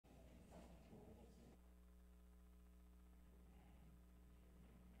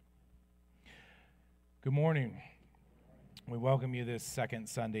Good morning. We welcome you this second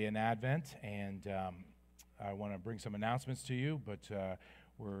Sunday in Advent, and I want to bring some announcements to you, but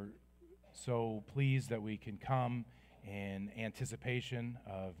we're so pleased that we can come in anticipation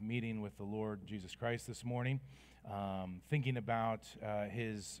of meeting with the Lord Jesus Christ this morning, thinking about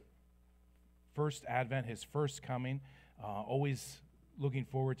his first Advent, his first coming, always looking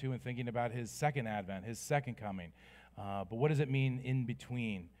forward to and thinking about his second Advent, his second coming. But what does it mean in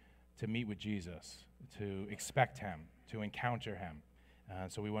between to meet with Jesus, to expect him, to encounter him?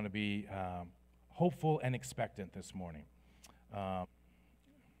 So we want to be hopeful and expectant this morning.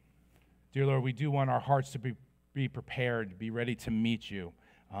 Dear Lord, we do want our hearts to be prepared, be ready to meet you,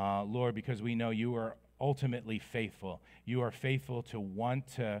 Lord, because we know you are ultimately faithful. You are faithful to want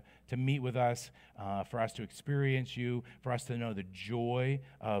to meet with us, for us to experience you, for us to know the joy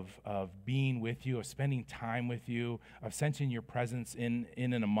of being with you, of spending time with you, of sensing your presence in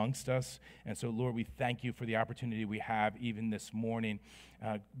and amongst us. And so, Lord, we thank you for the opportunity we have even this morning,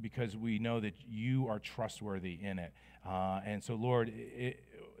 because we know that you are trustworthy in it. And so, Lord,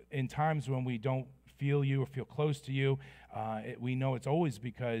 in times when we don't feel you or feel close to you, we know it's always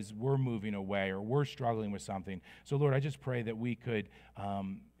because we're moving away or we're struggling with something. So, Lord, I just pray that we could,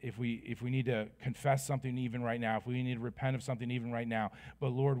 if we need to confess something even right now, if we need to repent of something even right now, but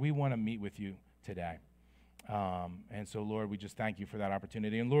Lord, we want to meet with you today. And so, Lord, we just thank you for that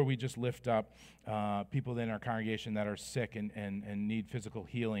opportunity. And Lord, we just lift up people in our congregation that are sick and need physical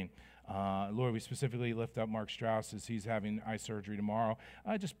healing. Lord, we specifically lift up Mark Strauss as he's having eye surgery tomorrow.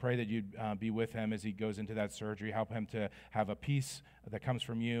 I just pray that you'd be with him as he goes into that surgery, help him to have a peace that comes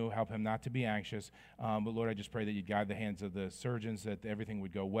from you, help him not to be anxious. But Lord, I just pray that you'd guide the hands of the surgeons, that everything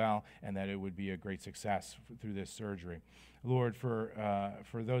would go well, and that it would be a great success through this surgery. Lord, for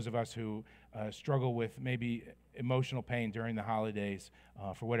those of us who struggle with maybe emotional pain during the holidays,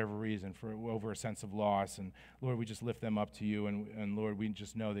 for whatever reason, for over a sense of loss, and Lord, we just lift them up to you, and Lord, we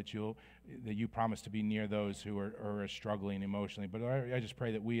just know that you promise to be near those who are struggling emotionally. But I just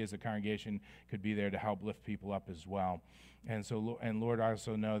pray that we as a congregation could be there to help lift people up as well. And so, and Lord, I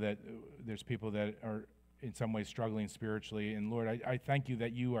also know that there's people that are in some ways struggling spiritually, and Lord, I thank you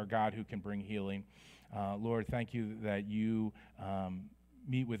that you are God who can bring healing. Lord, thank you that you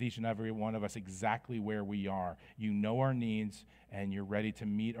meet with each and every one of us exactly where we are. You know our needs, and you're ready to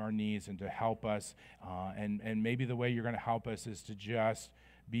meet our needs and to help us. And maybe the way you're going to help us is to just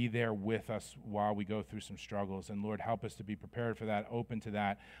be there with us while we go through some struggles. And Lord, help us to be prepared for that, open to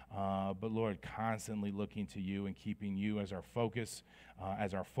that. But Lord, constantly looking to you and keeping you as our focus,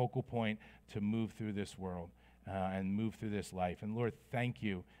 as our focal point to move through this world and move through this life. And Lord, thank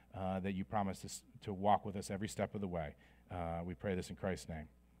you that you promised us to walk with us every step of the way. We pray this in Christ's name.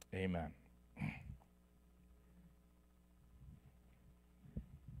 Amen.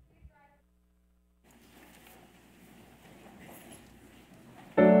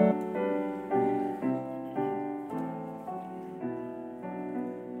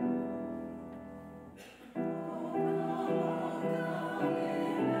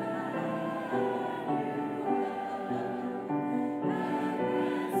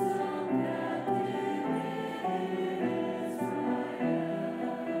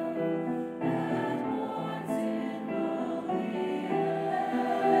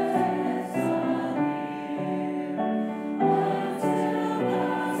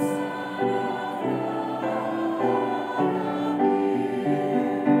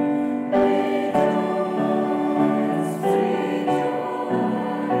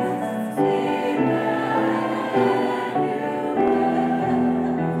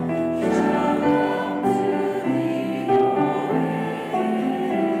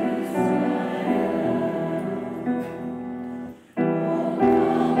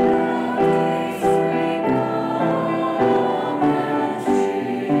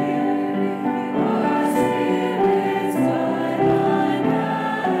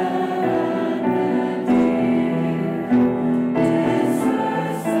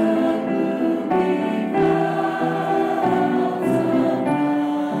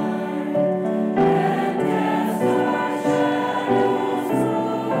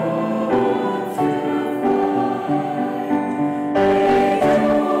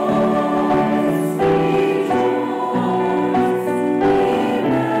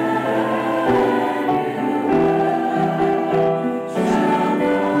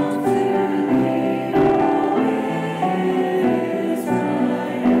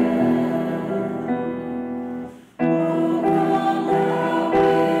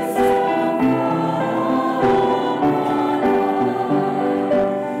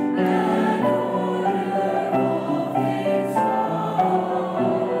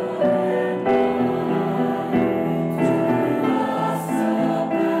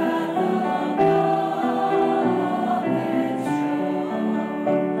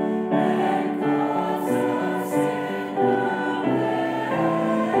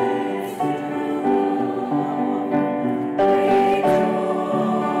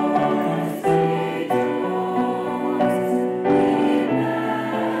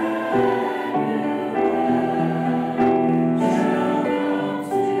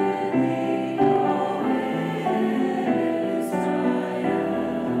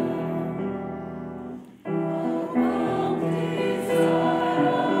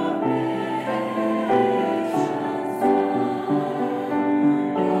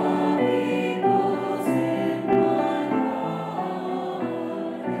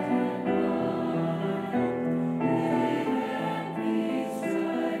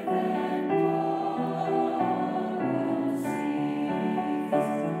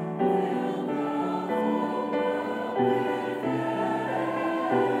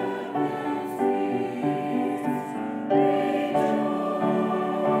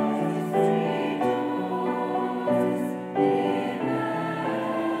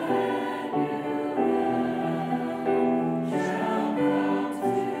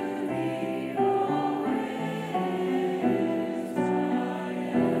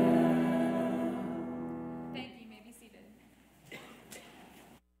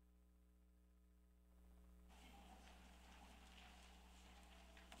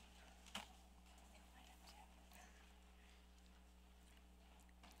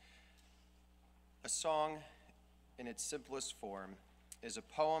 song, in its simplest form, is a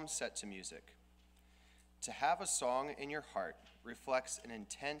poem set to music. To have a song in your heart reflects an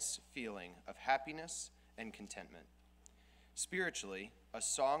intense feeling of happiness and contentment. Spiritually, a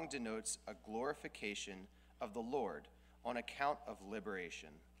song denotes a glorification of the Lord on account of liberation.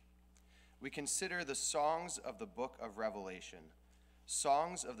 We consider the songs of the book of Revelation,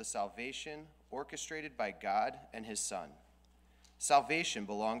 songs of the salvation orchestrated by God and his Son. Salvation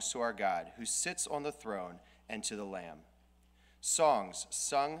belongs to our God, who sits on the throne, and to the Lamb. Songs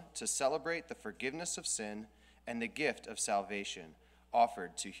sung to celebrate the forgiveness of sin and the gift of salvation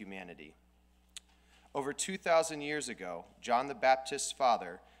offered to humanity. Over 2,000 years ago, John the Baptist's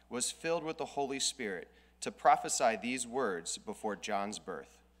father was filled with the Holy Spirit to prophesy these words before John's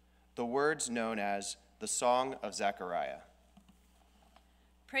birth, the words known as the Song of Zechariah.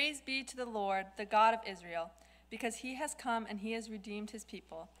 Praise be to the Lord, the God of Israel, because he has come and he has redeemed his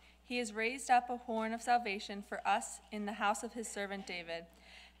people. He has raised up a horn of salvation for us in the house of his servant David,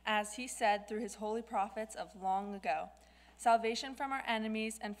 as he said through his holy prophets of long ago, salvation from our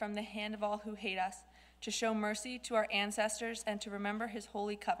enemies and from the hand of all who hate us, to show mercy to our ancestors and to remember his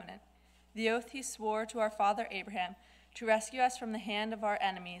holy covenant, the oath he swore to our father Abraham, to rescue us from the hand of our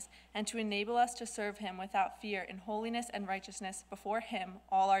enemies and to enable us to serve him without fear in holiness and righteousness before him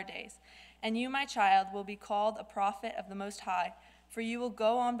all our days. And you, my child, will be called a prophet of the Most High, for you will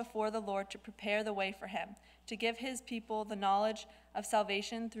go on before the Lord to prepare the way for him, to give his people the knowledge of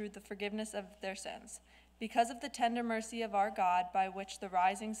salvation through the forgiveness of their sins. Because of the tender mercy of our God, by which the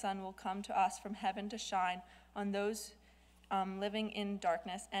rising sun will come to us from heaven to shine on those living in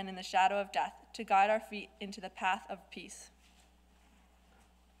darkness and in the shadow of death, to guide our feet into the path of peace.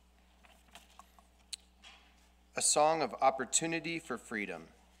 A song of opportunity for freedom,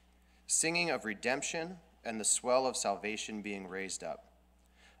 singing of redemption and the swell of salvation being raised up.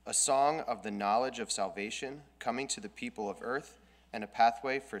 A song of the knowledge of salvation coming to the people of earth, and a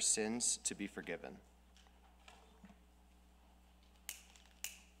pathway for sins to be forgiven.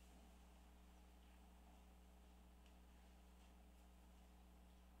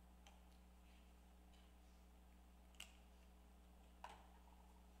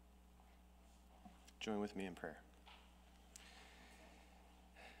 Join with me in prayer.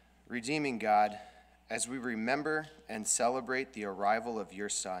 Redeeming God, as we remember and celebrate the arrival of your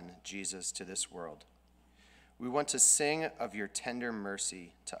Son, Jesus, to this world, we want to sing of your tender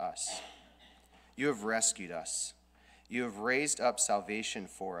mercy to us. You have rescued us. You have raised up salvation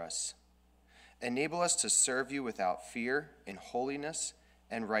for us. Enable us to serve you without fear in holiness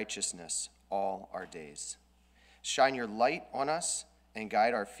and righteousness all our days. Shine your light on us and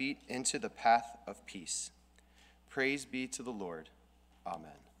guide our feet into the path of peace. Praise be to the Lord.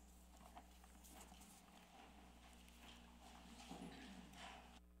 Amen.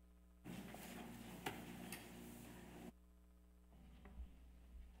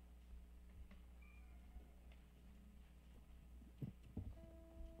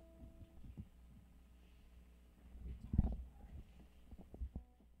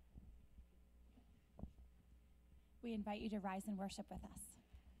 We invite you to rise and worship with us.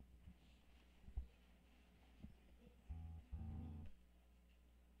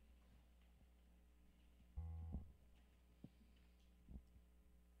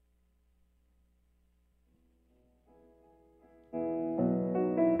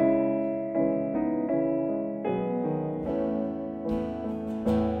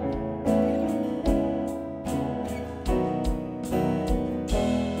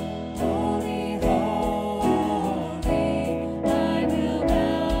 Holy, holy, I will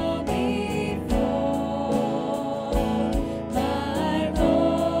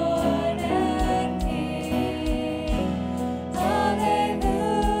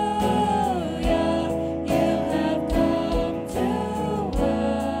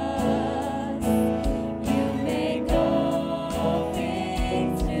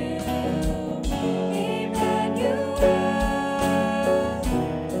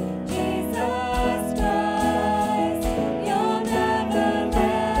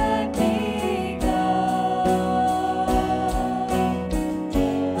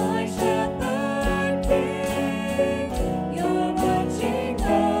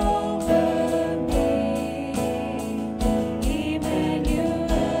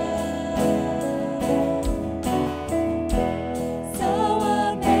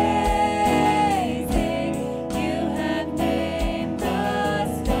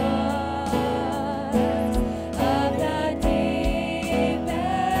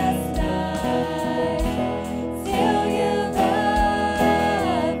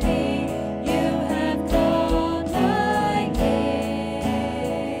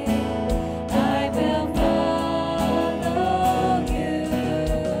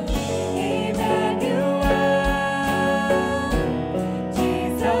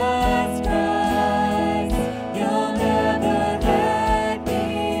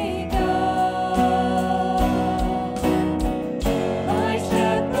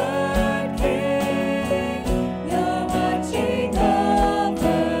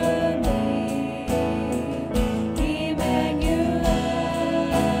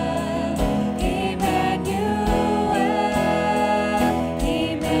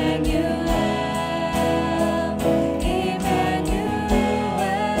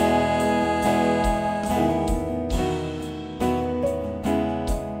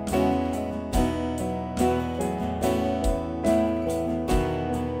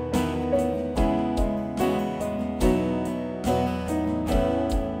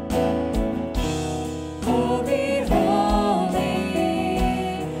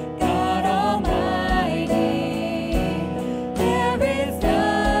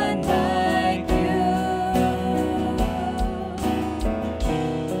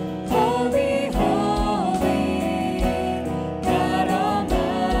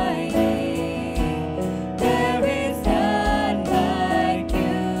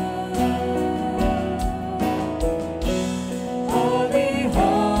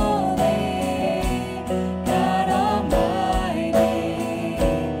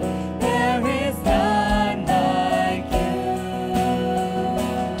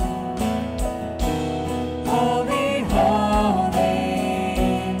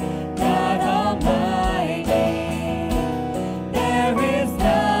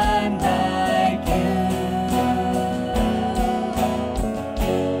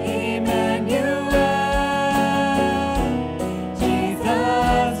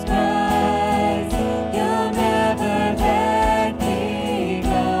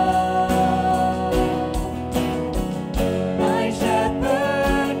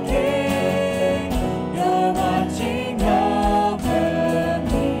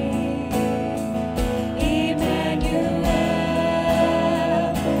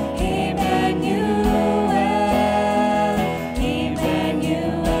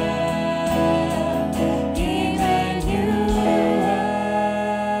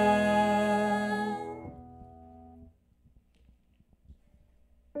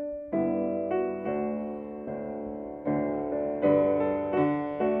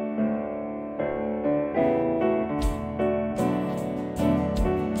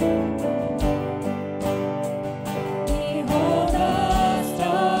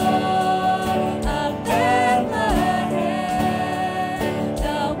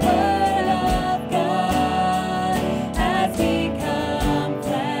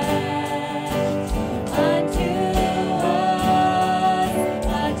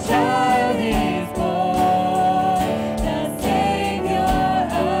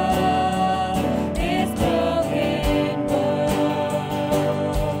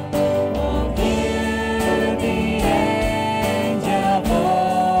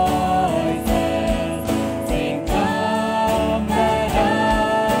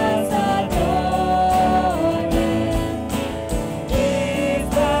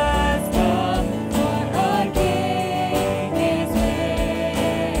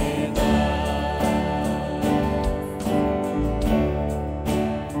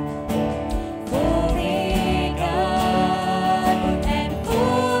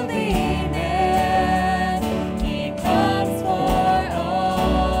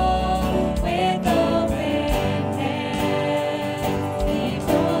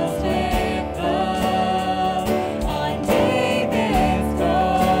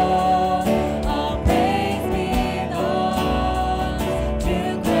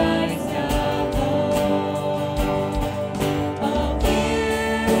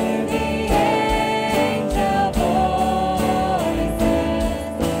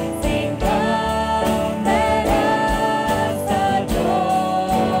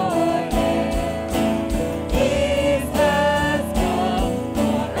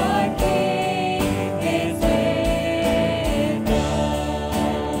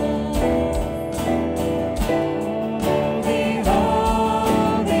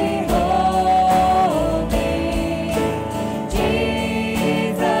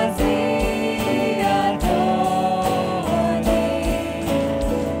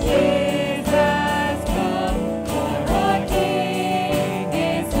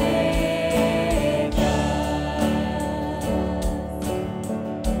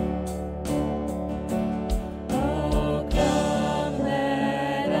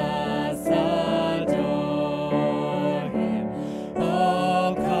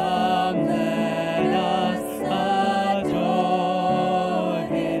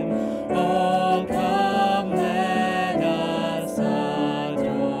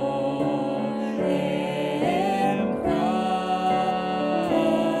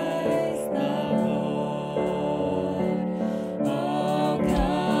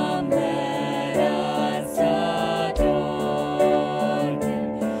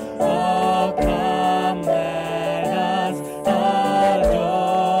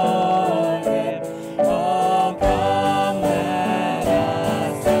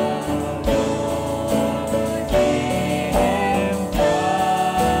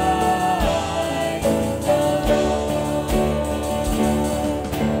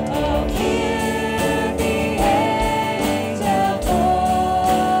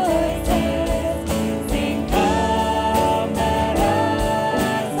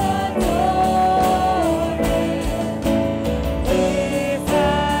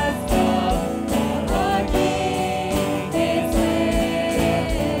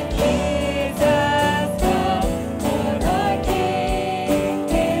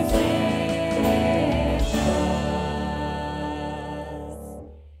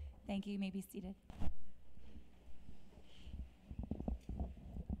Thank you. You may be seated. I'm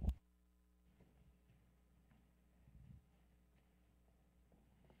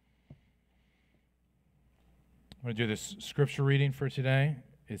going to do this scripture reading for today.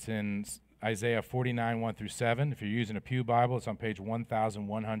 It's in Isaiah 49, 1 through 7. If you're using a Pew Bible, it's on page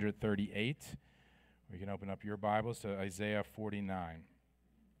 1138. Or you can open up your Bibles to Isaiah 49.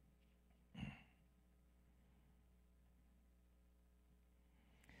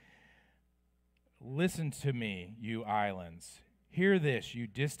 Listen to me, you islands. Hear this, you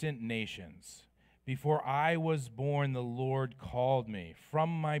distant nations. Before I was born, the Lord called me.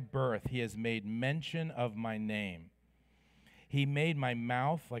 From my birth, he has made mention of my name. He made my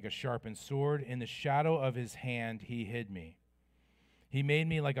mouth like a sharpened sword. In the shadow of his hand, he hid me. He made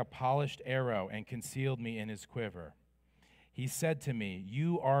me like a polished arrow and concealed me in his quiver. He said to me,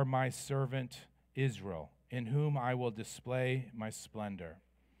 you are my servant Israel, in whom I will display my splendor.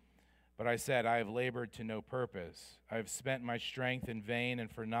 But I said, I have labored to no purpose. I have spent my strength in vain and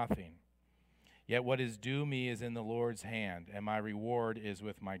for nothing. Yet what is due me is in the Lord's hand, and my reward is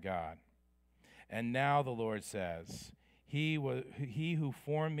with my God. And now the Lord says, He who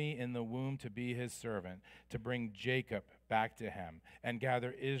formed me in the womb to be his servant, to bring Jacob back to him, and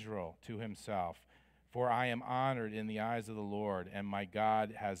gather Israel to himself. For I am honored in the eyes of the Lord, and my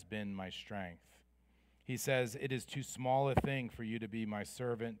God has been my strength. He says, it is too small a thing for you to be my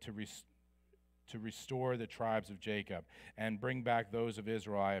servant to restore the tribes of Jacob, and bring back those of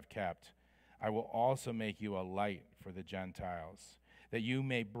Israel I have kept. I will also make you a light for the Gentiles, that you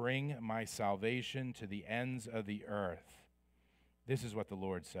may bring my salvation to the ends of the earth. This is what the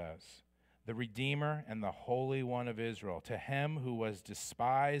Lord says, the Redeemer and the Holy One of Israel, to him who was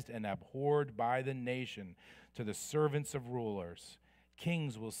despised and abhorred by the nation, to the servants of rulers.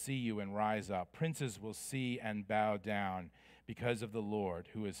 Kings will see you and rise up. Princes will see and bow down because of the Lord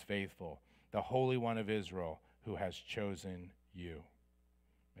who is faithful, the Holy One of Israel who has chosen you.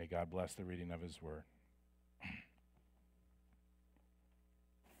 May God bless the reading of his word.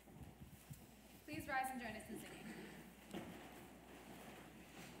 Please rise and join us in singing.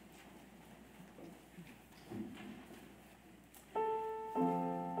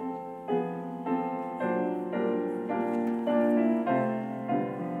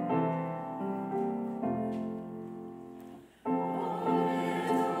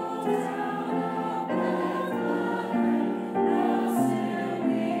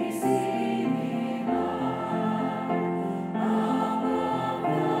 Above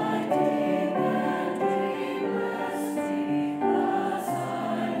the deep and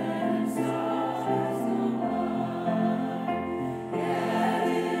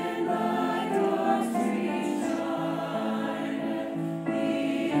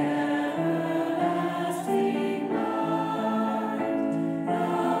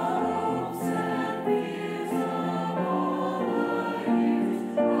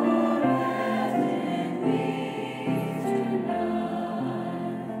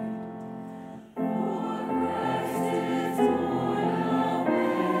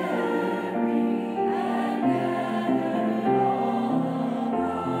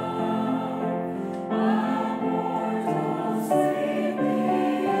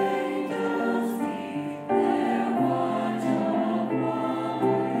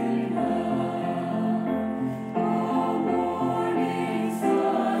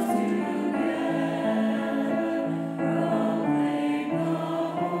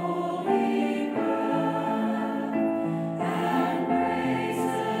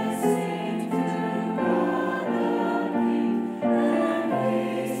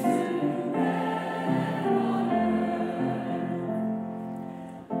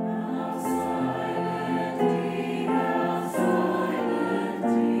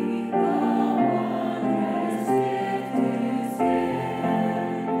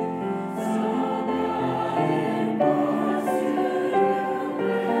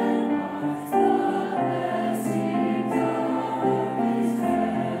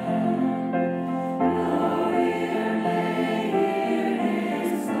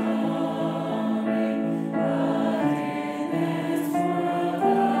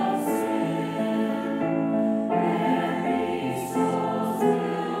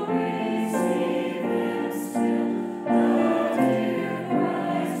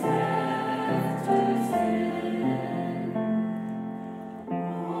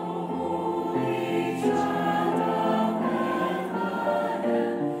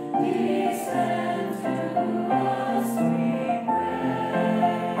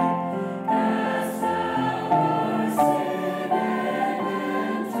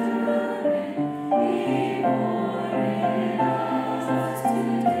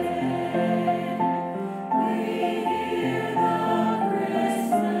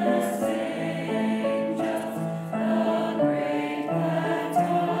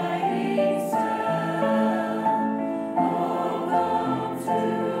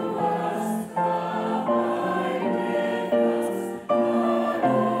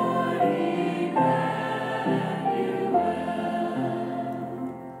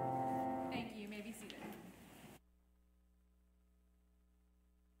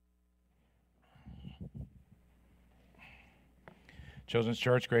Children's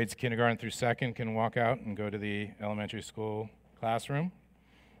Church, grades kindergarten through second, can walk out and go to the elementary school classroom.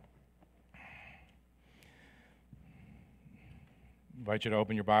 Invite you to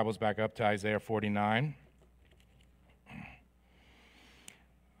open your Bibles back up to Isaiah 49.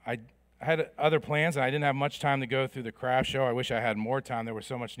 I had other plans, and I didn't have much time to go through the craft show. I wish I had more time. There were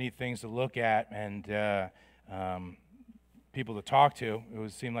so much neat things to look at and people to talk to.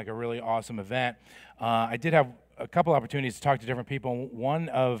 It seemed like a really awesome event. I did have a couple opportunities to talk to different people. One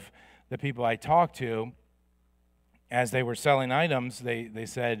of the people I talked to, as they were selling items, they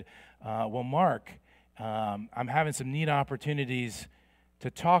said, well, Mark, I'm having some neat opportunities to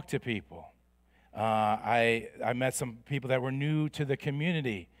talk to people. I met some people that were new to the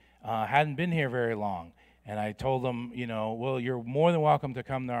community, hadn't been here very long. And I told them, well, you're more than welcome to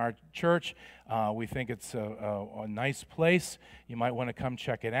come to our church. We think it's a nice place. You might want to come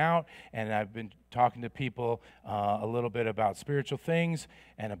check it out. And I've been talking to people a little bit about spiritual things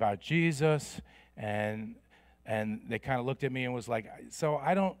and about Jesus. And they kind of looked at me and was like, so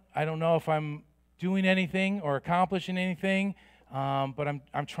I don't know if I'm doing anything or accomplishing anything, but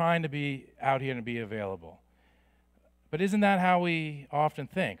I'm trying to be out here and be available. But isn't that how we often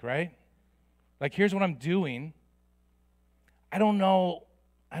think, right? Like, here's what I'm doing. I don't know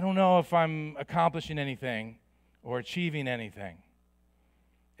if I'm accomplishing anything or achieving anything.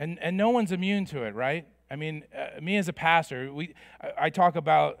 And no one's immune to it, right? I mean, me as a pastor, I talk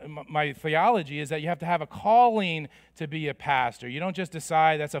about my theology is that you have to have a calling to be a pastor. You don't just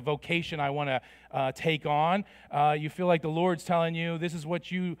decide that's a vocation I want to take on. You feel like the Lord's telling you this is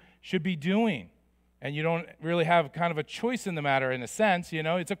what you should be doing. And you don't really have kind of a choice in the matter in a sense,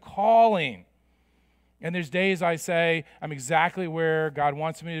 it's a calling. And there's days I say, I'm exactly where God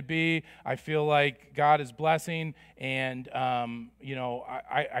wants me to be. I feel like God is blessing, and,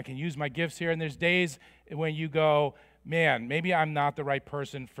 I can use my gifts here. And there's days when you go, man, maybe I'm not the right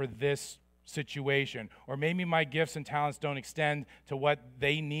person for this situation, or maybe my gifts and talents don't extend to what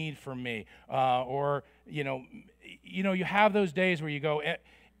they need from me. You have those days where you go,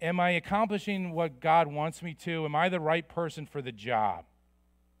 am I accomplishing what God wants me to? Am I the right person for the job?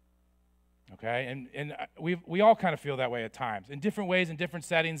 Okay, and we all kind of feel that way at times, in different ways, in different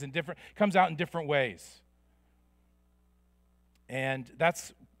settings, comes out in different ways. And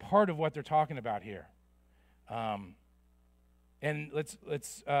that's part of what they're talking about here. And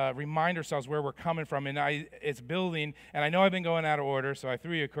let's remind ourselves where we're coming from. And it's building, and I know I've been going out of order, so I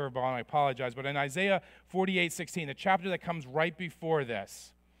threw you a curveball, and I apologize. But in Isaiah 48:16, the chapter that comes right before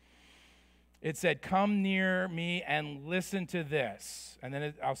this, it said, come near me and listen to this. And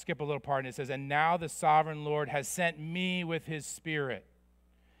then I'll skip a little part, and it says, and now the sovereign Lord has sent me with his Spirit.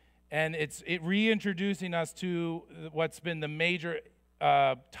 And it's reintroducing us to what's been the major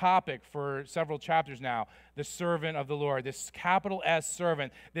topic for several chapters now, the servant of the Lord, this capital S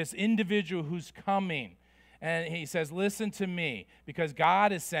servant, this individual who's coming. And he says, listen to me, because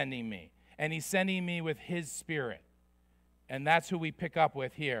God is sending me, and he's sending me with his Spirit. And that's who we pick up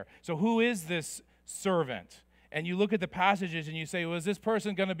with here. So who is this servant? And you look at the passages and you say, well, is this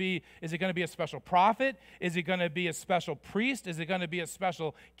person going to be, is it going to be a special prophet? Is it going to be a special priest? Is it going to be a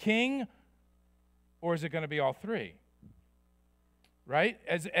special king? Or is it going to be all three? Right?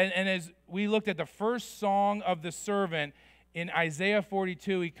 As we looked at the first song of the servant in Isaiah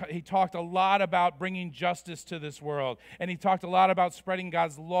 42, he talked a lot about bringing justice to this world. And he talked a lot about spreading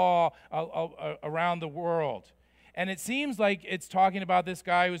God's law around the world. And it seems like it's talking about this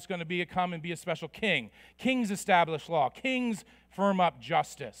guy who's going to come and be a special king. Kings establish law. Kings firm up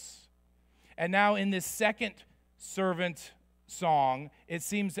justice. And now in this second servant song, it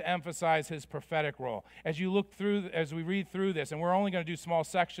seems to emphasize his prophetic role. As we read through this, and we're only going to do small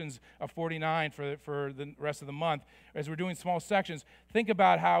sections of 49 for the rest of the month, as we're doing small sections, think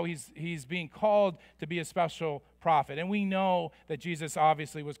about how he's being called to be a special prophet. And we know that Jesus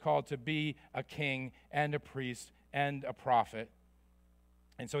obviously was called to be a king and a priest and a prophet.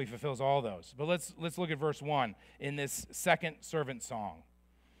 And so he fulfills all those. But let's look at verse 1 in this second servant song.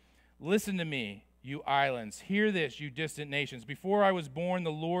 Listen to me, you islands. Hear this, you distant nations. Before I was born,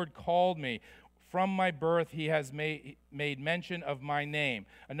 the Lord called me. From my birth, he has made mention of my name.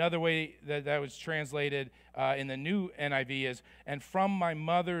 Another way that was translated in the new NIV is, and from my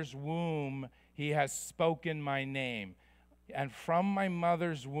mother's womb, he has spoken my name. And from my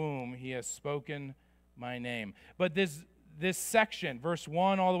mother's womb, he has spoken my name. But this section, verse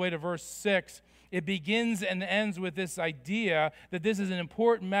 1 all the way to verse 6, it begins and ends with this idea that this is an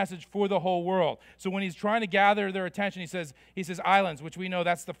important message for the whole world. So when he's trying to gather their attention, he says islands, which we know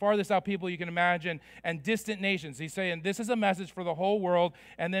that's the farthest out people you can imagine, and distant nations. He's saying this is a message for the whole world.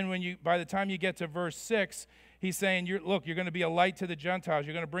 And then by the time you get to verse 6, He's saying, look, you're going to be a light to the Gentiles.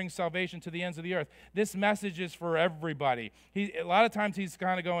 You're going to bring salvation to the ends of the earth. This message is for everybody. A lot of times he's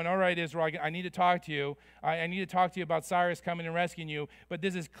kind of going, all right, Israel, I need to talk to you. I need to talk to you about Cyrus coming and rescuing you. But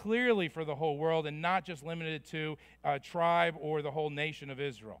this is clearly for the whole world and not just limited to a tribe or the whole nation of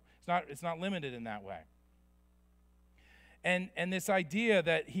Israel. It's not limited in that way. And this idea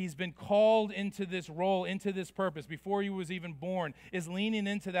that he's been called into this role, into this purpose, before he was even born, is leaning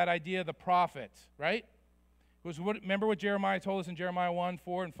into that idea of the prophet, right? Remember what Jeremiah told us in Jeremiah 1,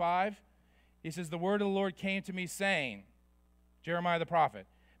 4, and 5? He says, the word of the Lord came to me saying, Jeremiah the prophet,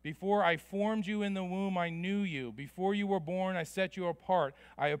 before I formed you in the womb, I knew you. Before you were born, I set you apart.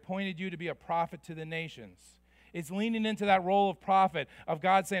 I appointed you to be a prophet to the nations. It's leaning into that role of prophet, of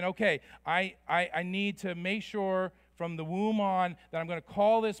God saying, okay, I need to make sure from the womb on that I'm going to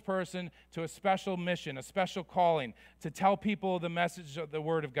call this person to a special mission, a special calling, to tell people the message of the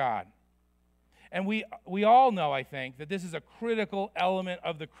Word of God. And we all know, I think, that this is a critical element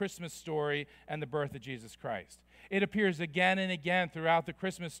of the Christmas story and the birth of Jesus Christ. It appears again and again throughout the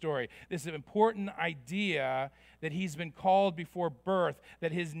Christmas story. This is an important idea that he's been called before birth,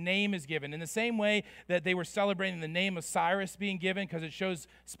 that his name is given. In the same way that they were celebrating the name of Cyrus being given because it shows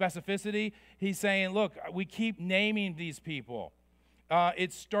specificity, he's saying, look, we keep naming these people.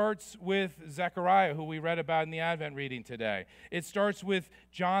 It starts with Zechariah, who we read about in the Advent reading today. It starts with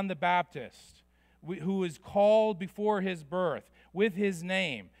John the Baptist, who is called before his birth with his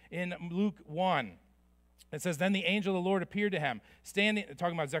name in Luke 1. It says, then the angel of the Lord appeared to him,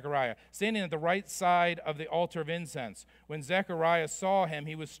 talking about Zechariah, standing at the right side of the altar of incense. When Zechariah saw him,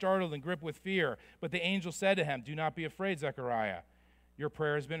 he was startled and gripped with fear. But the angel said to him, do not be afraid, Zechariah. Your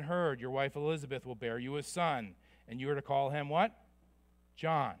prayer has been heard. Your wife Elizabeth will bear you a son. And you are to call him what?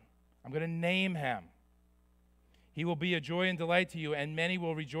 John. I'm going to name him. He will be a joy and delight to you, and many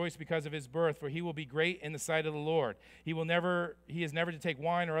will rejoice because of his birth, for he will be great in the sight of the Lord. He is never to take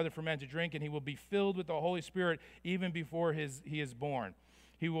wine or other fermented drink, and he will be filled with the Holy Spirit even before he is born.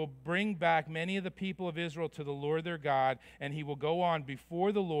 He will bring back many of the people of Israel to the Lord their God, and he will go on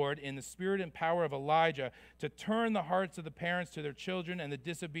before the Lord in the spirit and power of Elijah to turn the hearts of the parents to their children and the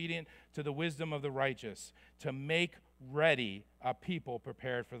disobedient to the wisdom of the righteous, to make ready a people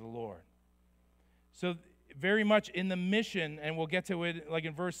prepared for the Lord. So very much in the mission, and we'll get to it like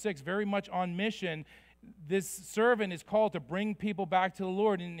in verse 6, very much on mission, this servant is called to bring people back to the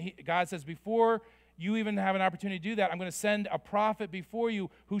Lord. And God says, before you even have an opportunity to do that, I'm going to send a prophet before you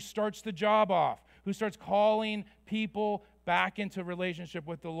who starts the job off, who starts calling people back into relationship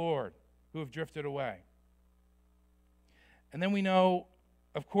with the Lord who have drifted away. And then we know,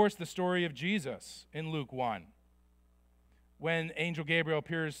 of course, the story of Jesus in Luke 1. When angel Gabriel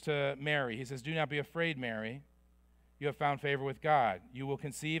appears to Mary, he says, do not be afraid, Mary. You have found favor with God. You will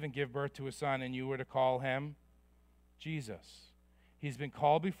conceive and give birth to a son, and you are to call him Jesus. He's been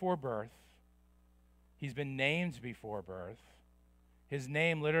called before birth. He's been named before birth. His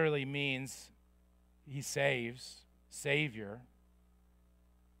name literally means he saves, Savior.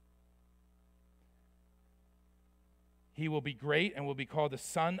 He will be great and will be called the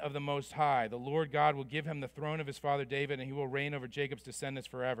Son of the Most High. The Lord God will give him the throne of his father David, and he will reign over Jacob's descendants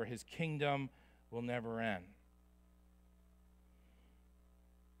forever. His kingdom will never end.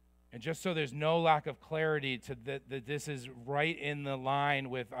 And just so there's no lack of clarity to that this is right in the line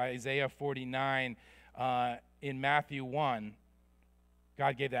with Isaiah 49 in Matthew 1,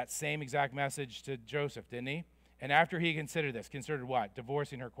 God gave that same exact message to Joseph, didn't he? And after he considered what?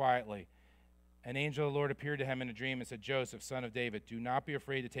 Divorcing her quietly. An angel of the Lord appeared to him in a dream and said, Joseph, son of David, do not be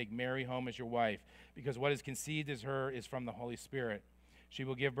afraid to take Mary home as your wife, because what is conceived as her is from the Holy Spirit. She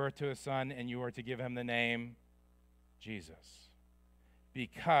will give birth to a son, and you are to give him the name Jesus,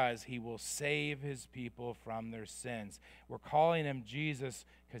 because he will save his people from their sins. We're calling him Jesus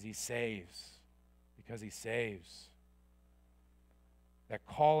because he saves. That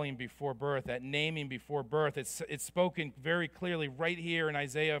calling before birth, that naming before birth, it's spoken very clearly right here in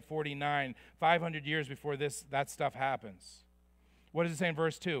Isaiah 49, 500 years before that stuff happens. What does it say in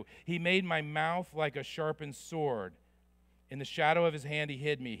verse 2? He made my mouth like a sharpened sword. In the shadow of his hand he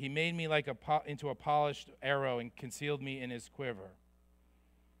hid me. He made me like into a polished arrow and concealed me in his quiver.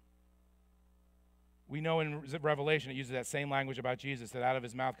 We know in Revelation it uses that same language about Jesus, that out of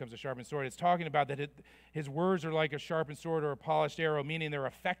his mouth comes a sharpened sword. It's talking about that his words are like a sharpened sword or a polished arrow, meaning they're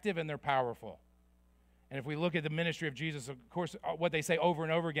effective and they're powerful. And if we look at the ministry of Jesus, of course, what they say over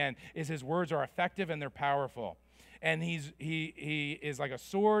and over again is his words are effective and they're powerful. And he is like a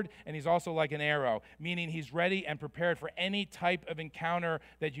sword, and he's also like an arrow, meaning he's ready and prepared for any type of encounter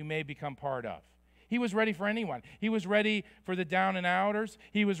that you may become part of. He was ready for anyone. He was ready for the down and outers.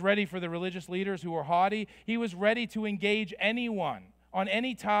 He was ready for the religious leaders who were haughty. He was ready to engage anyone on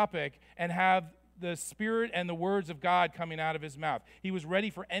any topic and have the Spirit and the words of God coming out of his mouth. He was ready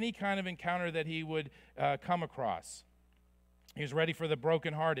for any kind of encounter that he would come across. He was ready for the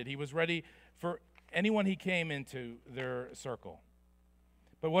brokenhearted. He was ready for anyone he came into their circle.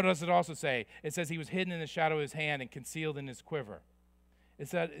 But what does it also say? It says he was hidden in the shadow of his hand and concealed in his quiver.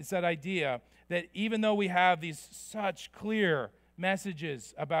 It's that idea that even though we have these such clear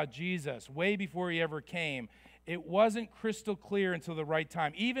messages about Jesus way before he ever came, it wasn't crystal clear until the right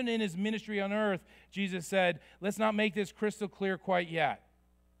time. Even in his ministry on earth, Jesus said, let's not make this crystal clear quite yet,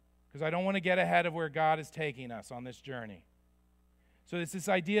 because I don't want to get ahead of where God is taking us on this journey. So it's this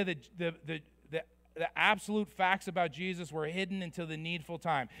idea that the absolute facts about Jesus were hidden until the needful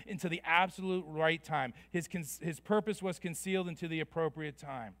time, until the absolute right time. His purpose was concealed until the appropriate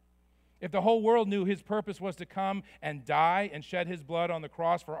time. If the whole world knew his purpose was to come and die and shed his blood on the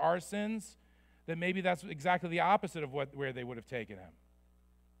cross for our sins, then maybe that's exactly the opposite of where they would have taken him.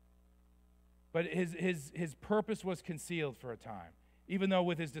 But his purpose was concealed for a time. Even though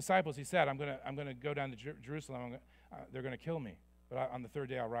with his disciples he said, I'm going to go down to Jerusalem, they're going to kill me, but on the third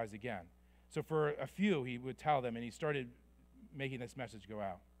day I'll rise again. So for a few he would tell them, and he started making this message go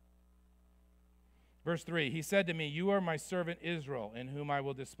out. Verse 3, he said to me, you are my servant Israel, in whom I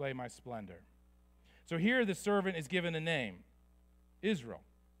will display my splendor. So here the servant is given a name, Israel.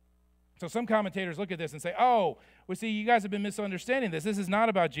 So some commentators look at this and say, oh, well, see, you guys have been misunderstanding this. This is not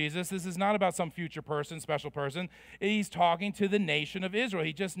about Jesus. This is not about some future person, special person. He's talking to the nation of Israel.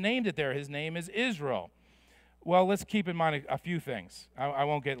 He just named it there. His name is Israel. Well, let's keep in mind a few things. I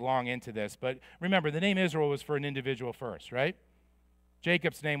won't get long into this, but remember, the name Israel was for an individual first, right?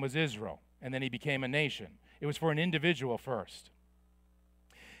 Jacob's name was Israel, and then he became a nation. It was for an individual first.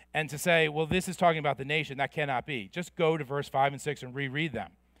 And to say, well, this is talking about the nation, that cannot be. Just go to verse 5 and 6 and reread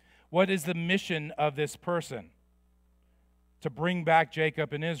them. What is the mission of this person? To bring back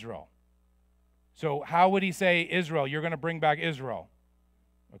Jacob and Israel. So how would he say, Israel, you're going to bring back Israel?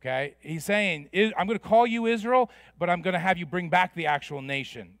 Okay? He's saying, I'm going to call you Israel, but I'm going to have you bring back the actual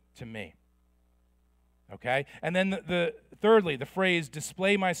nation to me. Okay? And then thirdly, the phrase,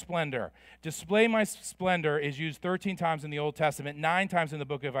 display my splendor. Display my splendor is used 13 times in the Old Testament, 9 times in the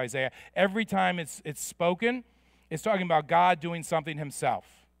book of Isaiah. Every time it's spoken, it's talking about God doing something himself.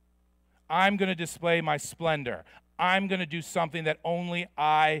 I'm going to display my splendor. I'm going to do something that only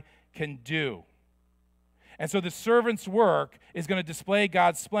I can do. And so the servant's work is going to display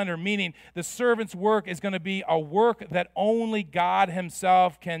God's splendor, meaning the servant's work is going to be a work that only God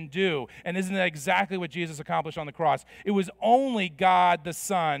himself can do. And isn't that exactly what Jesus accomplished on the cross? It was only God the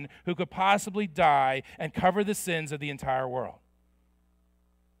Son who could possibly die and cover the sins of the entire world.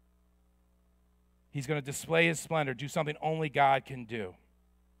 He's going to display his splendor, do something only God can do.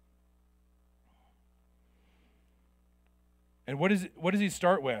 And what does he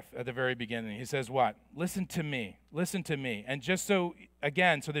start with at the very beginning? He says what? Listen to me. Listen to me. And just so,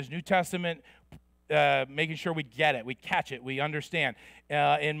 again, so there's New Testament, making sure we get it, we catch it, we understand.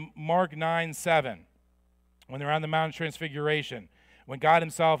 In Mark 9:7, when they're on the Mount of Transfiguration, when God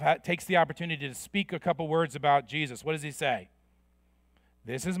himself takes the opportunity to speak a couple words about Jesus, what does he say?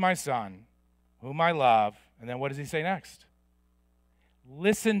 This is my son, whom I love. And then what does he say next?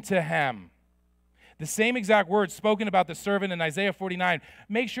 Listen to him. The same exact words spoken about the servant in Isaiah 49.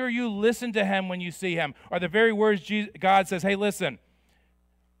 Make sure you listen to him when you see him. Are the very words God says, hey, listen,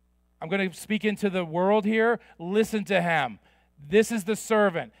 I'm going to speak into the world here. Listen to him. This is the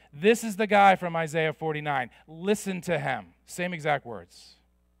servant. This is the guy from Isaiah 49. Listen to him. Same exact words.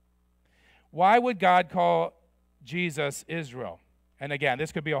 Why would God call Jesus Israel? And again,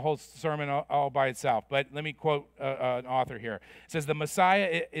 this could be a whole sermon all by itself, but let me quote an author here. It says, the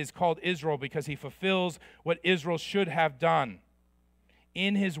Messiah is called Israel because he fulfills what Israel should have done.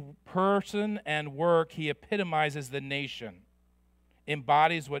 In his person and work, he epitomizes the nation,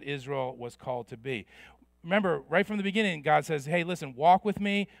 embodies what Israel was called to be. Remember, right from the beginning, God says, hey, listen, walk with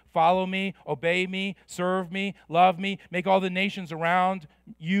me, follow me, obey me, serve me, love me, make all the nations around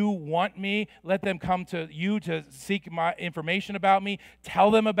you want me, let them come to you to seek my information about me,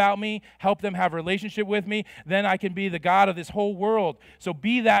 tell them about me, help them have a relationship with me, then I can be the God of this whole world. So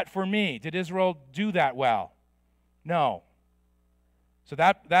be that for me. Did Israel do that well? No. So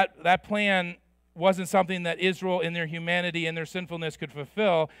that plan wasn't something that Israel in their humanity and their sinfulness could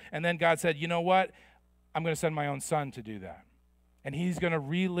fulfill, and then God said, you know what? I'm going to send my own son to do that. And he's going to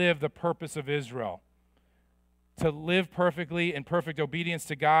relive the purpose of Israel, to live perfectly in perfect obedience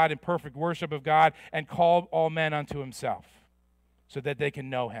to God, in perfect worship of God, and call all men unto himself so that they can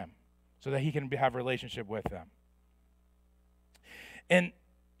know him, so that he can have a relationship with them. And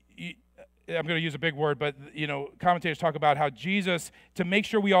I'm going to use a big word, but commentators talk about how Jesus, to make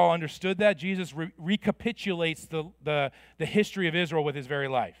sure we all understood that, Jesus recapitulates the history of Israel with his very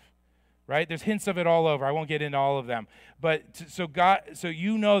life. Right? There's hints of it all over. I won't get into all of them. But so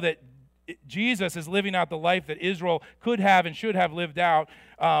you know that Jesus is living out the life that Israel could have and should have lived out.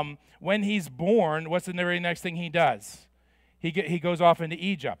 When he's born, what's the very next thing he does? He goes off into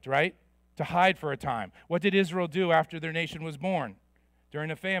Egypt, right? To hide for a time. What did Israel do after their nation was born?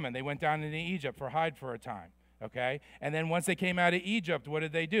 During a famine, they went down into Egypt hide for a time, okay? And then once they came out of Egypt, what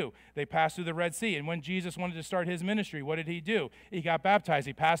did they do? They passed through the Red Sea. And when Jesus wanted to start his ministry, what did he do? He got baptized.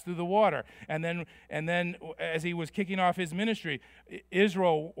 He passed through the water. And then as he was kicking off his ministry,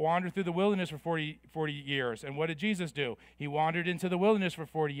 Israel wandered through the wilderness for 40 years. And what did Jesus do? He wandered into the wilderness for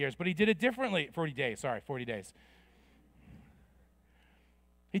 40 years, but he did it differently. 40 days.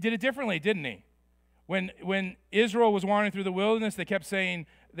 He did it differently, didn't he? When Israel was wandering through the wilderness, they kept saying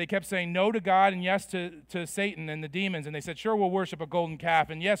no to God and yes to Satan and the demons. And they said, sure, we'll worship a golden calf.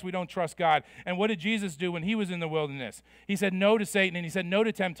 And yes, we don't trust God. And what did Jesus do when he was in the wilderness? He said no to Satan, and he said no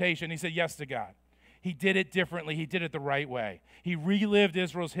to temptation. He said yes to God. He did it differently. He did it the right way. He relived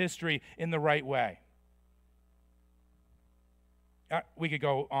Israel's history in the right way. We could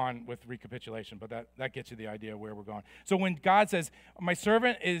go on with recapitulation, but that gets you the idea of where we're going. So when God says, my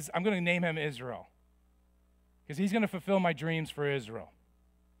servant I'm going to name him Israel, because he's going to fulfill my dreams for Israel.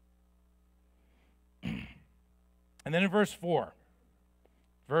 And then in verse 4,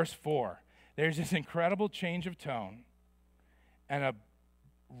 there's this incredible change of tone and a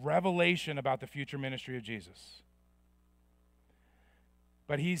revelation about the future ministry of Jesus.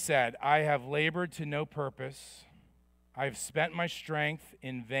 But he said, I have labored to no purpose. I have spent my strength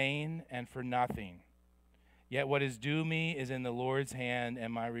in vain and for nothing. Yet what is due me is in the Lord's hand,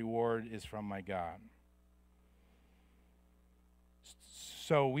 and my reward is from my God.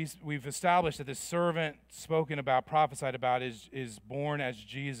 So we've established that the servant spoken about, prophesied about, is born as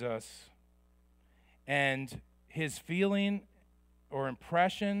Jesus. And his feeling or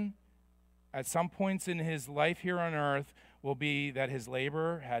impression at some points in his life here on earth will be that his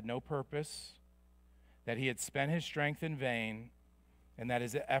labor had no purpose, that he had spent his strength in vain, and that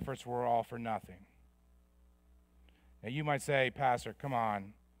his efforts were all for nothing. Now you might say, Pastor, come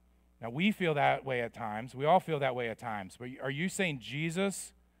on. Now, we feel that way at times. We all feel that way at times. But are you saying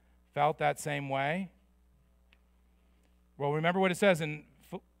Jesus felt that same way? Well, remember what it says in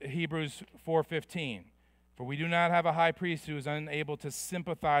Hebrews 4:15. For we do not have a high priest who is unable to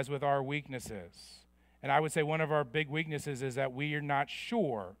sympathize with our weaknesses. And I would say one of our big weaknesses is that we are not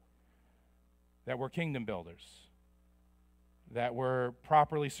sure that we're kingdom builders, that we're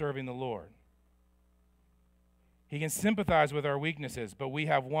properly serving the Lord. He can sympathize with our weaknesses, but we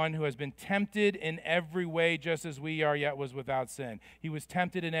have one who has been tempted in every way just as we are, yet was without sin. He was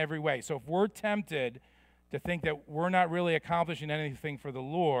tempted in every way. So if we're tempted to think that we're not really accomplishing anything for the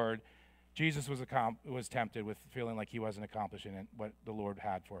Lord, Jesus was tempted with feeling like he wasn't accomplishing what the Lord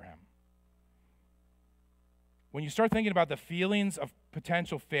had for him. When you start thinking about the feelings of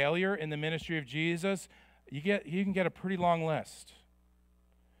potential failure in the ministry of Jesus, you can get a pretty long list.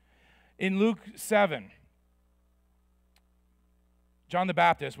 In Luke 7, John the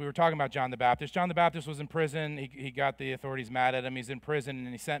Baptist, we were talking about John the Baptist. John the Baptist was in prison. He got the authorities mad at him. He's in prison, and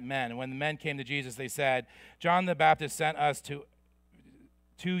he sent men. And when the men came to Jesus, they said, John the Baptist sent us to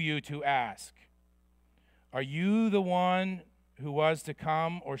you to ask, are you the one who was to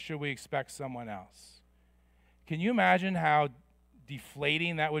come, or should we expect someone else? Can you imagine how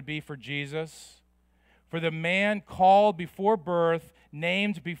deflating that would be for Jesus? For the man called before birth,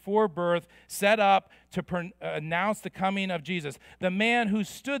 named before birth, set up to announce the coming of Jesus. The man who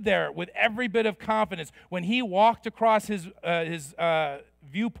stood there with every bit of confidence. When he walked across his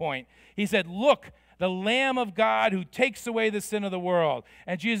viewpoint, he said, look, the Lamb of God who takes away the sin of the world.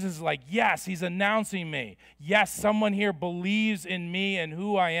 And Jesus is like, yes, he's announcing me. Yes, someone here believes in me and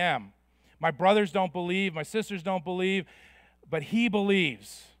who I am. My brothers don't believe, my sisters don't believe, but he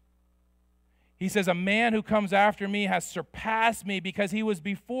believes. He says, a man who comes after me has surpassed me because he was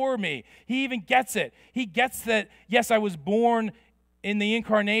before me. He even gets it. He gets that, yes, I was born in the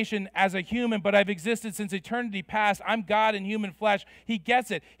incarnation as a human, but I've existed since eternity past. I'm God in human flesh. He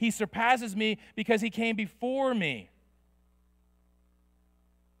gets it. He surpasses me because he came before me.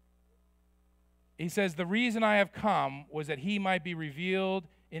 He says, the reason I have come was that he might be revealed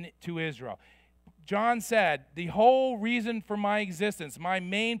to Israel. John said, the whole reason for my existence, my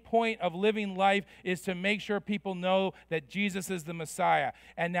main point of living life is to make sure people know that Jesus is the Messiah.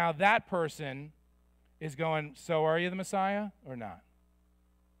 And now that person is going, so are you the Messiah or not?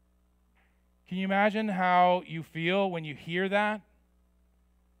 Can you imagine how you feel when you hear that?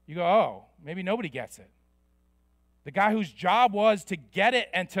 You go, oh, maybe nobody gets it. The guy whose job was to get it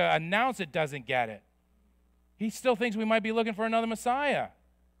and to announce it doesn't get it. He still thinks we might be looking for another Messiah.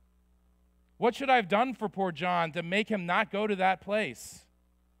 What should I have done for poor John to make him not go to that place?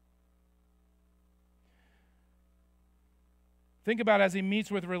 Think about as he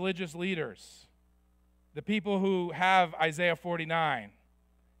meets with religious leaders, the people who have Isaiah 49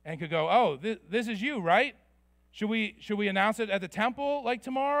 and could go, oh, this is you, right? Should we announce it at the temple like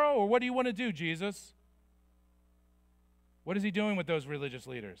tomorrow? Or what do you want to do, Jesus? What is he doing with those religious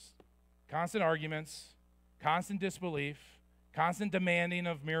leaders? Constant arguments, constant disbelief, constant demanding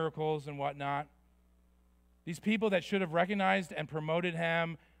of miracles and whatnot. These people that should have recognized and promoted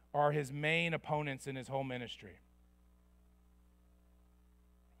him are his main opponents in his whole ministry.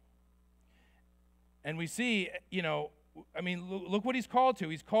 And we see, look what he's called to.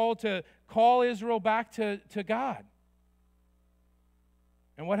 He's called to call Israel back to God.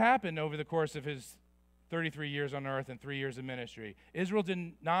 And what happened over the course of his 33 years on earth and 3 years of ministry? Israel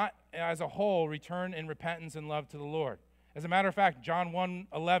did not, as a whole, return in repentance and love to the Lord. As a matter of fact, John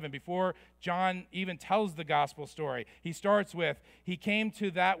 1:11, before John even tells the gospel story, he starts with, he came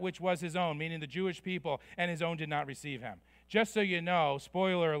to that which was his own, meaning the Jewish people, and his own did not receive him. Just so you know,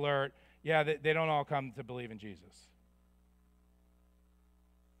 spoiler alert, yeah, they don't all come to believe in Jesus.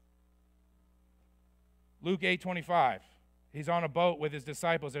 Luke 8:25. He's on a boat with his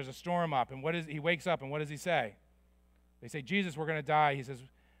disciples. There's a storm up. And he wakes up, and what does he say? They say, Jesus, we're going to die. He says,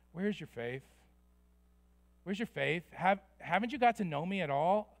 where's your faith? Where's your faith? Haven't you got to know me at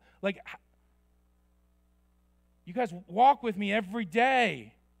all? Like, you guys walk with me every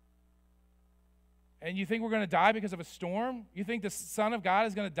day. And you think we're going to die because of a storm? You think the Son of God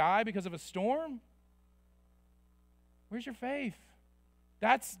is going to die because of a storm? Where's your faith?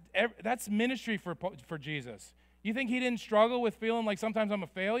 That's ministry for Jesus. You think he didn't struggle with feeling like sometimes I'm a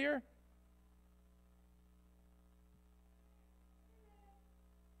failure?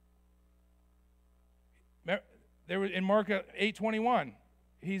 There was in Mark 8:21,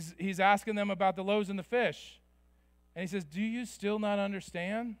 he's asking them about the loaves and the fish. And he says, do you still not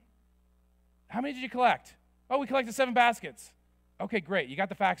understand? How many did you collect? Oh, we collected 7 baskets. Okay, great. You got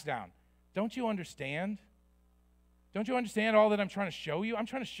the facts down. Don't you understand? Don't you understand all that I'm trying to show you? I'm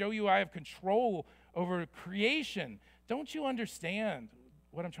trying to show you I have control over creation. Don't you understand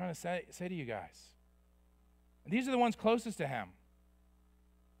what I'm trying to say to you guys? And these are the ones closest to him.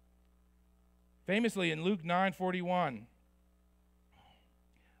 Famously in Luke 9:41,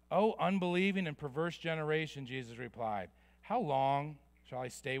 "O unbelieving and perverse generation," Jesus replied, "how long shall I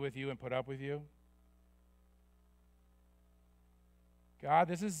stay with you and put up with you?" God,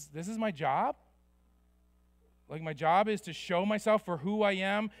 this is my job? Like, my job is to show myself for who I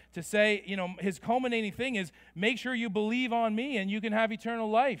am, to say, his culminating thing is make sure you believe on me and you can have eternal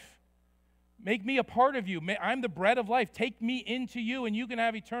life. Make me a part of you. I'm the bread of life. Take me into you and you can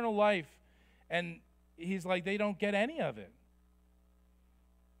have eternal life. And he's like, they don't get any of it.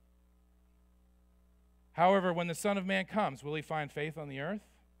 However, when the Son of Man comes, will he find faith on the earth?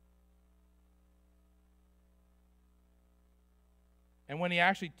 And when he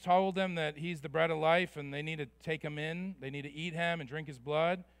actually told them that he's the bread of life and they need to take him in, they need to eat him and drink his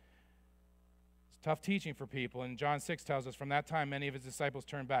blood, it's tough teaching for people. And John 6 tells us from that time many of his disciples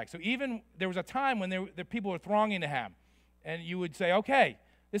turned back. So even there was a time when the people were thronging to him. And you would say, okay,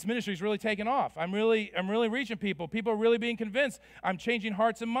 this ministry is really taking off. I'm really reaching people. People are really being convinced. I'm changing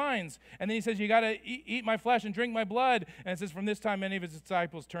hearts and minds. And then he says, you got to eat my flesh and drink my blood. And it says, from this time, many of his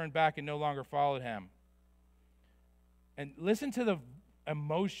disciples turned back and no longer followed him. And listen to the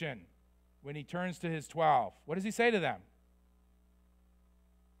emotion when he turns to his 12. What does he say to them?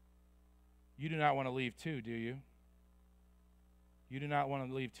 You do not want to leave too, do you? You do not want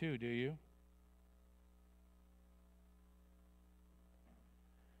to leave too, do you?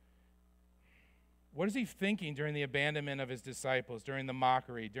 What is he thinking during the abandonment of his disciples, during the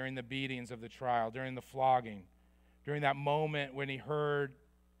mockery, during the beatings of the trial, during the flogging, during that moment when he heard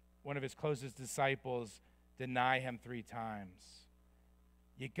one of his closest disciples deny him 3 times?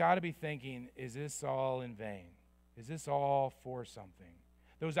 You got to be thinking, is this all in vain? Is this all for something?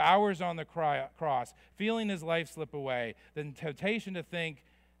 Those hours on the cross, feeling his life slip away, the temptation to think,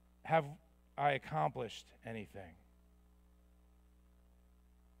 have I accomplished anything?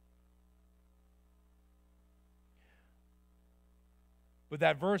 But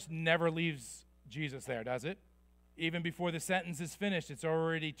that verse never leaves Jesus there, does it? Even before the sentence is finished, it's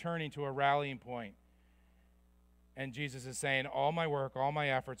already turning to a rallying point. And Jesus is saying, all my work, all my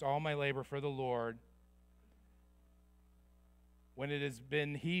efforts, all my labor for the Lord when it has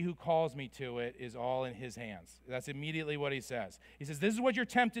been he who calls me to it, is all in his hands. That's immediately what he says. He says, this is what you're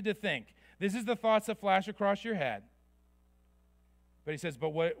tempted to think. This is the thoughts that flash across your head. But he says, but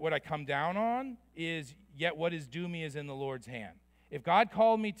what I come down on is, yet what is due me is in the Lord's hand. If God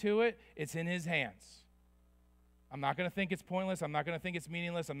called me to it, it's in his hands. I'm not going to think it's pointless. I'm not going to think it's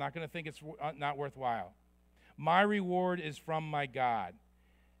meaningless. I'm not going to think it's not worthwhile. My reward is from my God.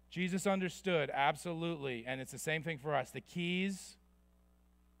 Jesus understood, absolutely, and it's the same thing for us. The keys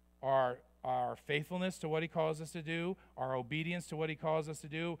are our faithfulness to what he calls us to do, our obedience to what he calls us to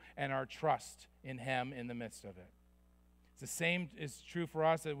do, and our trust in him in the midst of it. It's the same is true for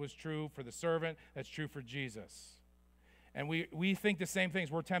us. It was true for the servant. That's true for Jesus. And we think the same things.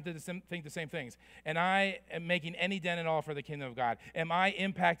 We're tempted to think the same things. And I am making any dent at all for the kingdom of God? Am I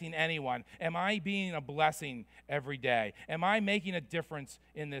impacting anyone? Am I being a blessing every day? Am I making a difference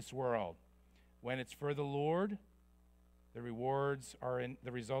in this world? When it's for the Lord, the results are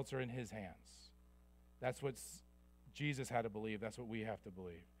in his hands. That's what Jesus had to believe. That's what we have to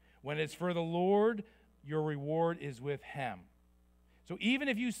believe. When it's for the Lord, your reward is with him. So even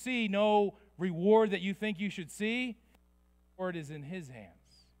if you see no reward that you think you should see, it is in his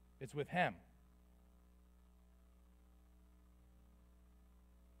hands. It's with him.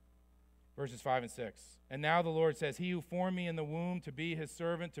 Verses 5 and 6. And now the Lord says, he who formed me in the womb to be his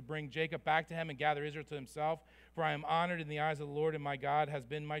servant, to bring Jacob back to him and gather Israel to himself, for I am honored in the eyes of the Lord, and my God has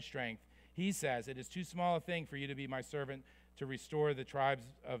been my strength. He says, it is too small a thing for you to be my servant, to restore the tribes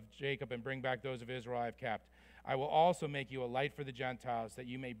of Jacob and bring back those of Israel I have kept. I will also make you a light for the Gentiles, that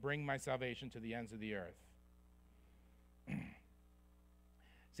you may bring my salvation to the ends of the earth.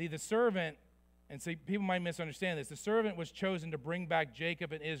 See, the servant, and see, people might misunderstand this, the servant was chosen to bring back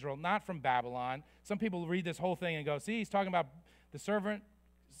Jacob and Israel, not from Babylon. Some people read this whole thing and go, see, he's talking about the servant,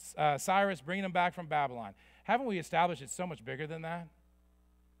 Cyrus, bringing them back from Babylon. Haven't we established it's so much bigger than that?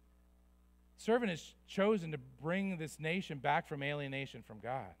 Servant is chosen to bring this nation back from alienation from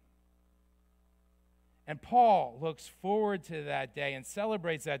God. And Paul looks forward to that day and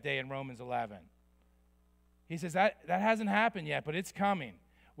celebrates that day in Romans 11. He says that hasn't happened yet, but it's coming.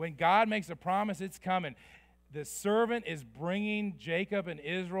 When God makes a promise, it's coming. The servant is bringing Jacob and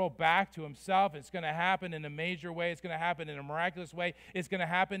Israel back to himself. It's going to happen in a major way. It's going to happen in a miraculous way. It's going to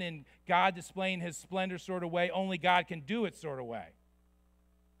happen in God displaying his splendor sort of way. Only God can do it sort of way.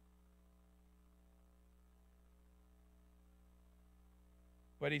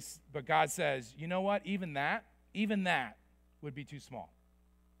 But God says, you know what? Even that would be too small.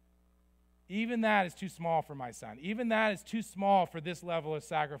 Even that is too small for my son. Even that is too small for this level of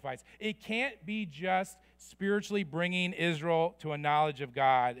sacrifice. It can't be just spiritually bringing Israel to a knowledge of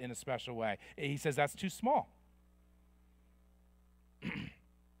God in a special way. He says that's too small.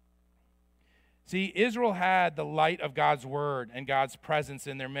 See, Israel had the light of God's word and God's presence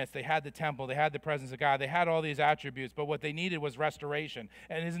in their midst. They had the temple. They had the presence of God. They had all these attributes, but what they needed was restoration.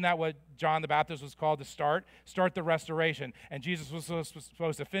 And isn't that what John the Baptist was called to start? Start the restoration. And Jesus was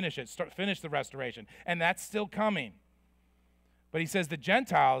supposed to finish it, finish the restoration. And that's still coming. But he says the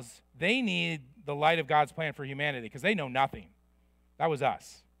Gentiles, they need the light of God's plan for humanity because they know nothing. That was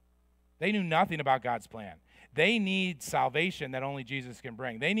us. They knew nothing about God's plan. They need salvation that only Jesus can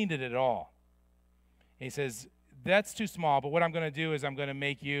bring. They needed it all. He says, that's too small, but what I'm going to do is I'm going to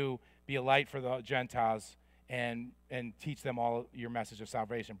make you be a light for the Gentiles and teach them all your message of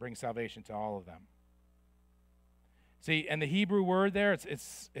salvation, bring salvation to all of them. See, and the Hebrew word there,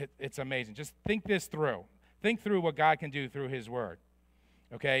 it's amazing. Just think this through. Think through what God can do through his word.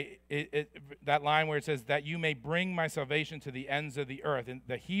 Okay, that line where it says that you may bring my salvation to the ends of the earth. And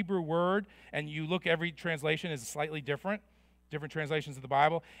the Hebrew word, and you look, every translation is slightly different translations of the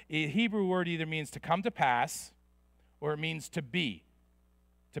Bible. A Hebrew word either means to come to pass or it means to be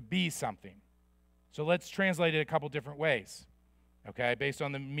something. So let's translate it a couple different ways, okay, based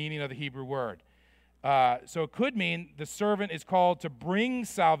on the meaning of the Hebrew word. So it could mean the servant is called to bring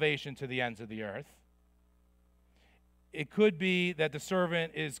salvation to the ends of the earth. It could be that the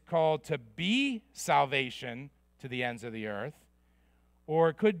servant is called to be salvation to the ends of the earth. Or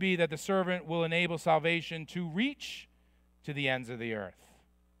it could be that the servant will enable salvation to reach to the ends of the earth.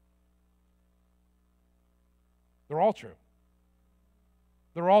 They're all true.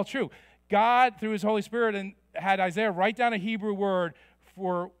 They're all true. God, through his Holy Spirit, had Isaiah write down a Hebrew word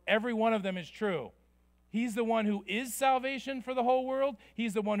for every one of them is true. He's the one who is salvation for the whole world.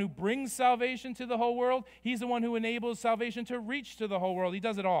 He's the one who brings salvation to the whole world. He's the one who enables salvation to reach to the whole world. He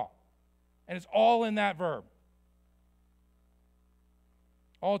does it all. And it's all in that verb.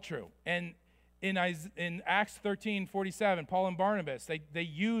 All true. And in Acts 13:47, Paul and Barnabas, they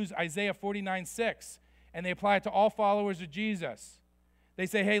use Isaiah 49:6, And they apply it to all followers of Jesus. They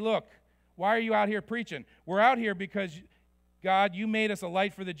say, hey, look, why are you out here preaching? We're out here because, God, you made us a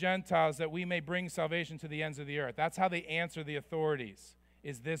light for the Gentiles that we may bring salvation to the ends of the earth. That's how they answer the authorities,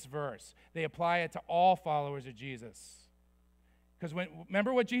 is this verse. They apply it to all followers of Jesus. Because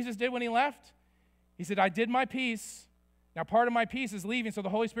remember what Jesus did when he left? He said, I did my piece. Now part of my piece is leaving so the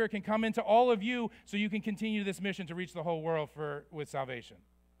Holy Spirit can come into all of you so you can continue this mission to reach the whole world with salvation.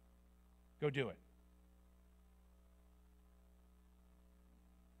 Go do it.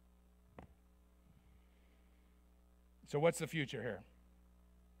 So what's the future here?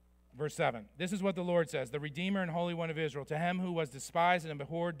 Verse 7. This is what the Lord says, the Redeemer and Holy One of Israel, to him who was despised and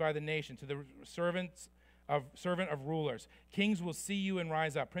abhorred by the nation, to the servant of rulers. Kings will see you and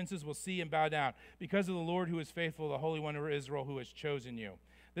rise up. Princes will see and bow down. Because of the Lord who is faithful, the Holy One of Israel who has chosen you.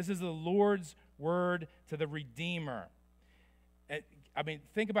 This is the Lord's word to the Redeemer. I mean,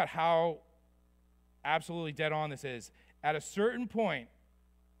 think about how absolutely dead on this is. At a certain point,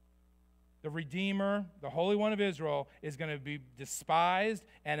 the Redeemer, the Holy One of Israel, is going to be despised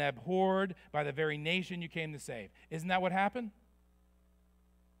and abhorred by the very nation you came to save. Isn't that what happened?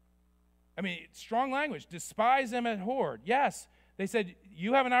 I mean, strong language. Despise them and abhorred. Yes. They said,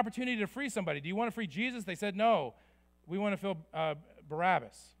 you have an opportunity to free somebody. Do you want to free Jesus? They said, no. We want to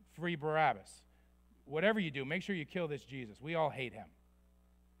free Barabbas. Whatever you do, make sure you kill this Jesus. We all hate him.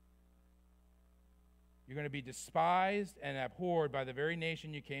 You're going to be despised and abhorred by the very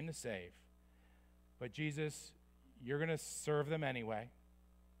nation you came to save. But Jesus, you're going to serve them anyway,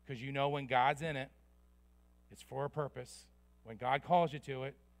 because you know when God's in it, it's for a purpose. When God calls you to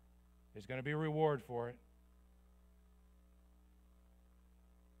it, there's going to be a reward for it.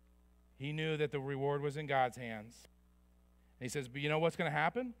 He knew that the reward was in God's hands. And he says, but you know what's going to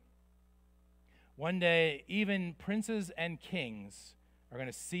happen? One day, even princes and kings are going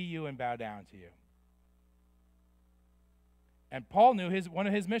to see you and bow down to you. And Paul knew one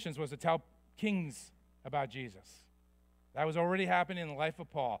of his missions was to tell kings about Jesus. That was already happening in the life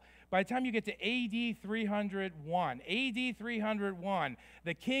of Paul. By the time you get to AD 301,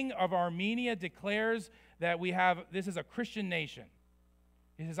 the king of Armenia declares that this is a Christian nation.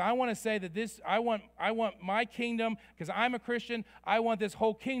 He says, I want to say that I want my kingdom, because I'm a Christian, I want this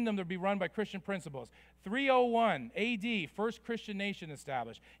whole kingdom to be run by Christian principles. 301 AD, first Christian nation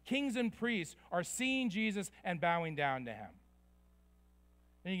established. Kings and priests are seeing Jesus and bowing down to him.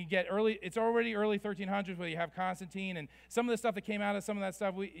 And you can get it's already early 1300s where you have Constantine and some of the stuff that came out of some of that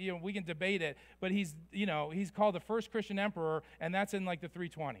stuff, we can debate it, but he's called the first Christian emperor, and that's in like the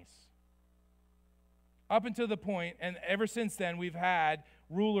 320s. Up until the point, and ever since then, we've had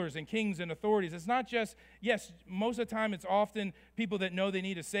rulers and kings and authorities. It's not just, yes, most of the time it's often people that know they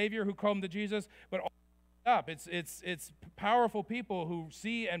need a savior who come to Jesus, but it's powerful people who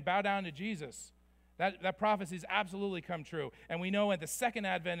see and bow down to Jesus. That prophecy has absolutely come true. And we know at the second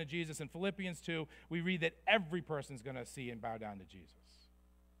advent of Jesus in Philippians 2, we read that every person's going to see and bow down to Jesus.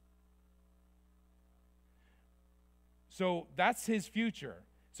 So that's his future.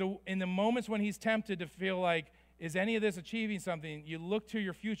 So in the moments when he's tempted to feel like, is any of this achieving something, you look to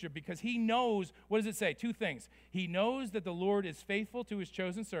your future because he knows, what does it say? Two things. He knows that the Lord is faithful to his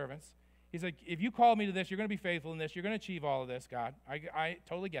chosen servants. He's like, if you call me to this, you're going to be faithful in this. You're going to achieve all of this, God. I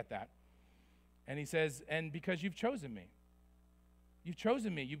totally get that. And he says, and because you've chosen me. You've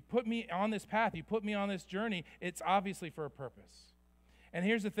chosen me. You've put me on this path. You put me on this journey. It's obviously for a purpose. And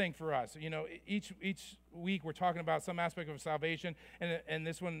here's the thing for us. Each week we're talking about some aspect of salvation, and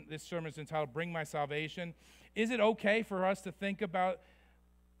this sermon is entitled, Bring My Salvation. Is it okay for us to think about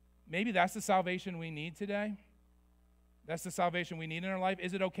maybe that's the salvation we need today? That's the salvation we need in our life?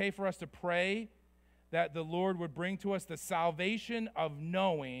 Is it okay for us to pray that the Lord would bring to us the salvation of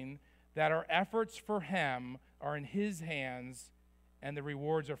knowing that our efforts for him are in his hands and the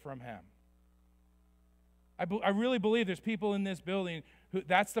rewards are from him? I really believe there's people in this building who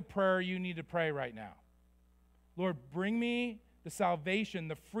that's the prayer you need to pray right now. Lord, bring me the salvation,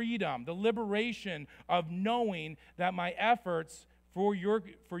 the freedom, the liberation of knowing that my efforts for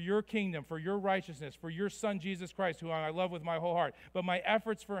your kingdom, for your righteousness, for your Son, Jesus Christ, who I love with my whole heart, but my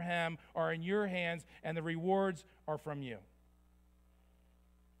efforts for him are in your hands and the rewards are from you.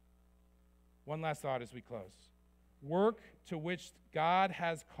 One last thought as we close. Work to which God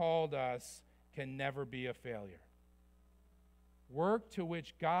has called us can never be a failure. Work to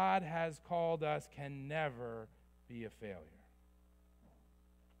which God has called us can never be a failure.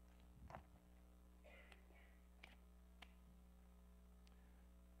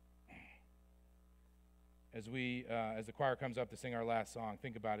 As the choir comes up to sing our last song,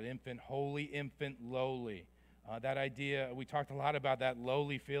 think about it. Infant, holy, infant, lowly. That idea, we talked a lot about that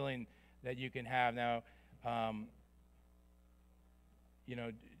lowly feeling that you can have. Now, You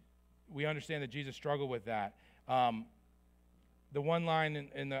know, we understand that Jesus struggled with that. The one line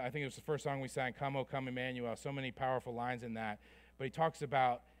in the, I think it was the first song we sang, "Come, O come, Emmanuel," so many powerful lines in that. But he talks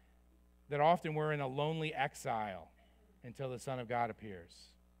about that often we're in a lonely exile until the Son of God appears.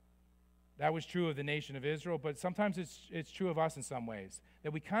 That was true of the nation of Israel, but sometimes it's true of us in some ways.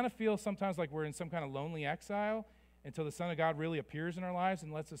 That we kind of feel sometimes like we're in some kind of lonely exile until the Son of God really appears in our lives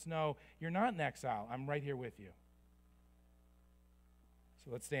and lets us know, you're not in exile, I'm right here with you.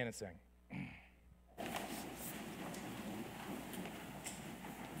 So let's stand and sing.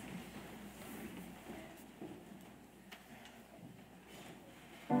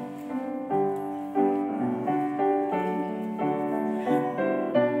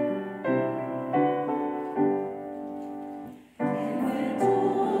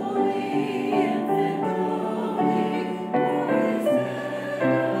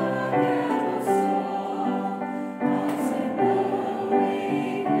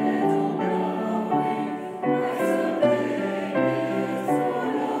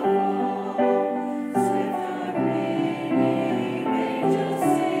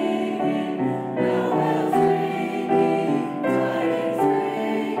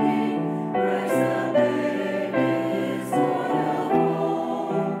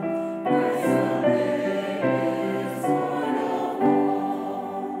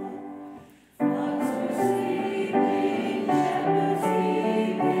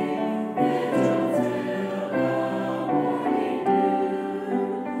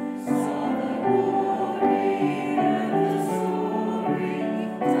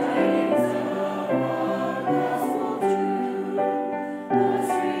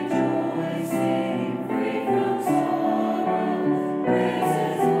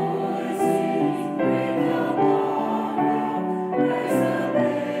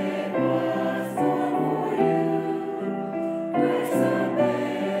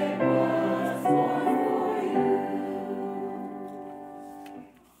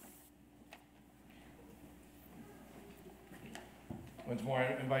 Once more,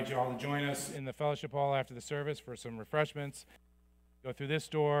 I invite you all to join us in the fellowship hall after the service for some refreshments. Go through this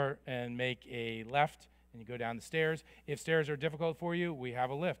door and make a left, and you go down the stairs. If stairs are difficult for you, we have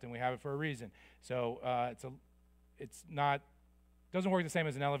a lift, and we have it for a reason. So doesn't work the same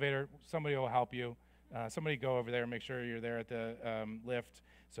as an elevator. Somebody will help you. Somebody go over there and make sure you're there at the lift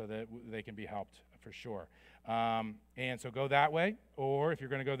so that they can be helped for sure. And so go that way, or if you're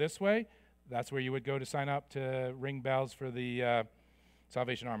going to go this way, that's where you would go to sign up to ring bells for the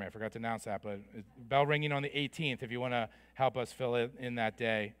Salvation Army. I forgot to announce that, but bell ringing on the 18th. If you want to help us fill it in that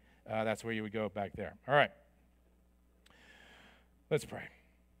day, that's where you would go back there. All right. Let's pray.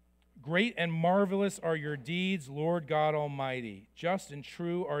 Great and marvelous are your deeds, Lord God Almighty. Just and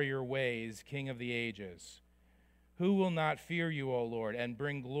true are your ways, King of the ages. Who will not fear you, O Lord, and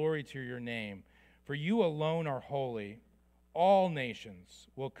bring glory to your name? For you alone are holy. All nations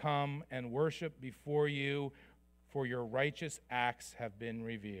will come and worship before you, for your righteous acts have been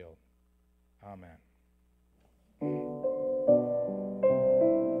revealed. Amen.